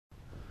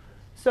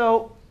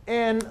So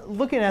in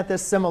looking at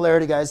this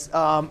similarity, guys,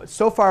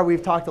 so far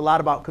we've talked a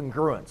lot about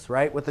congruence,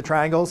 right, with the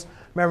triangles.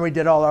 Remember we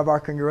did all of our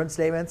congruent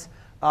statements?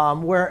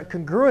 Where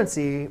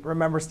congruency,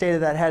 remember,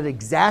 stated that it had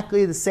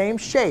exactly the same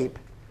shape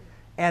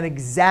and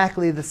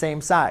exactly the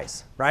same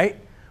size, right?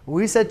 When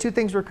we said two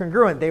things were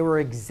congruent, they were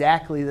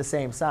exactly the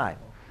same size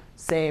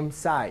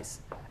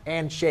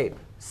and shape.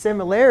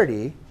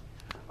 Similarity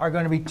are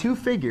going to be two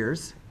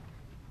figures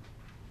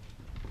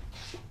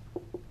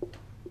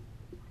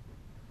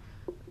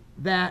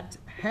that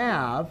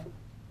have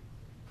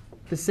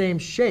the same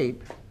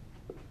shape,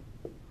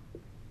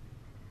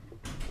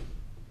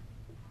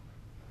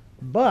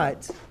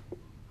 but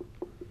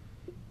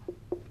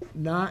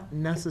not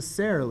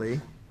necessarily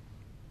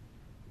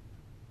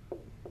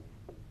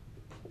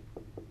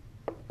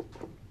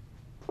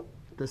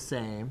the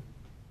same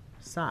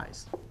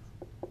size.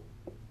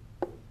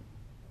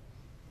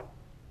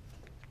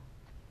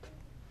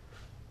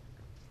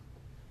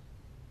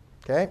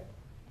 OK?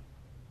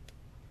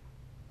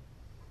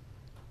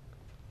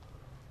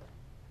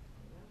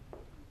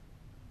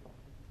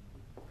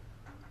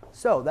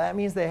 So that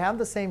means they have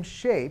the same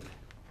shape,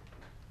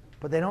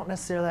 but they don't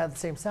necessarily have the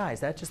same size.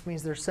 That just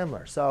means they're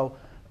similar. So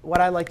what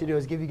I'd like to do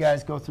is give you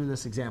guys go through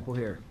this example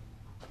here.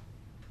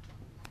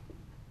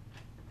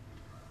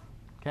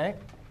 OK?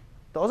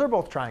 Those are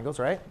both triangles,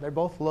 right? They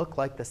both look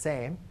like the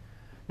same.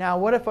 Now,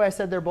 what if I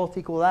said they're both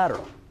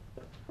equilateral?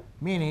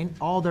 Meaning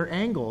all their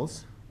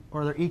angles,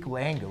 or they're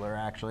equiangular,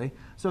 actually.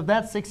 So if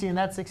that's 60 and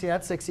that's 60,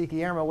 that's 60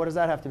 Guillermo, what does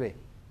that have to be?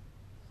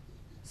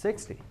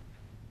 60.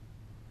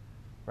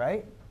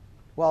 Right?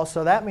 Well,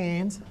 so that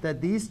means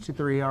that these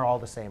three are all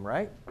the same,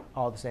 right?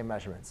 All the same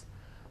measurements.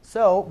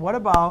 So what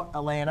about,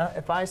 Elena,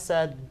 if I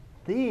said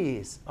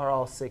these are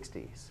all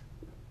 60s?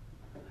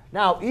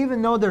 Now,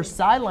 even though their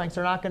side lengths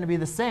are not going to be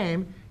the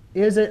same,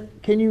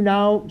 can you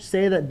now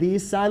say that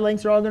these side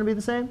lengths are all going to be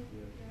the same?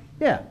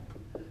 Yeah.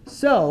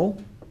 So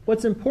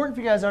what's important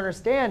for you guys to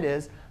understand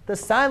is the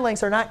side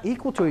lengths are not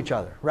equal to each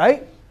other,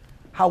 right?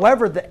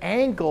 However, the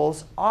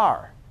angles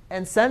are.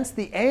 And since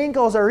the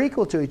angles are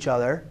equal to each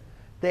other,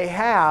 they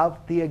have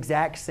the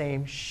exact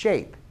same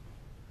shape,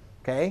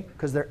 OK?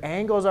 Because their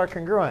angles are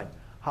congruent.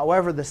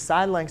 However, the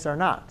side lengths are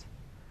not.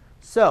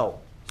 So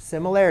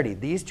similarity.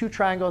 These two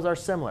triangles are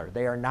similar.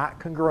 They are not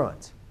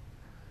congruent.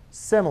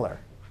 Similar.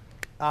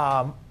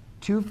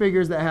 Two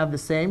figures that have the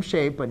same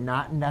shape, but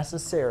not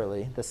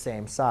necessarily the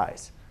same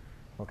size.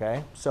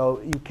 OK?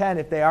 So you can,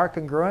 if they are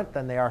congruent,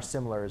 then they are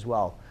similar as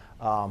well.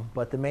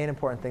 But the main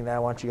important thing that I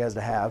want you guys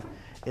to have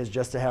is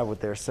just to have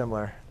what they're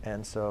similar.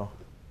 And so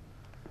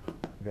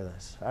look at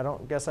this.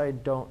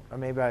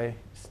 Maybe I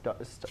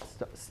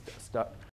stuck.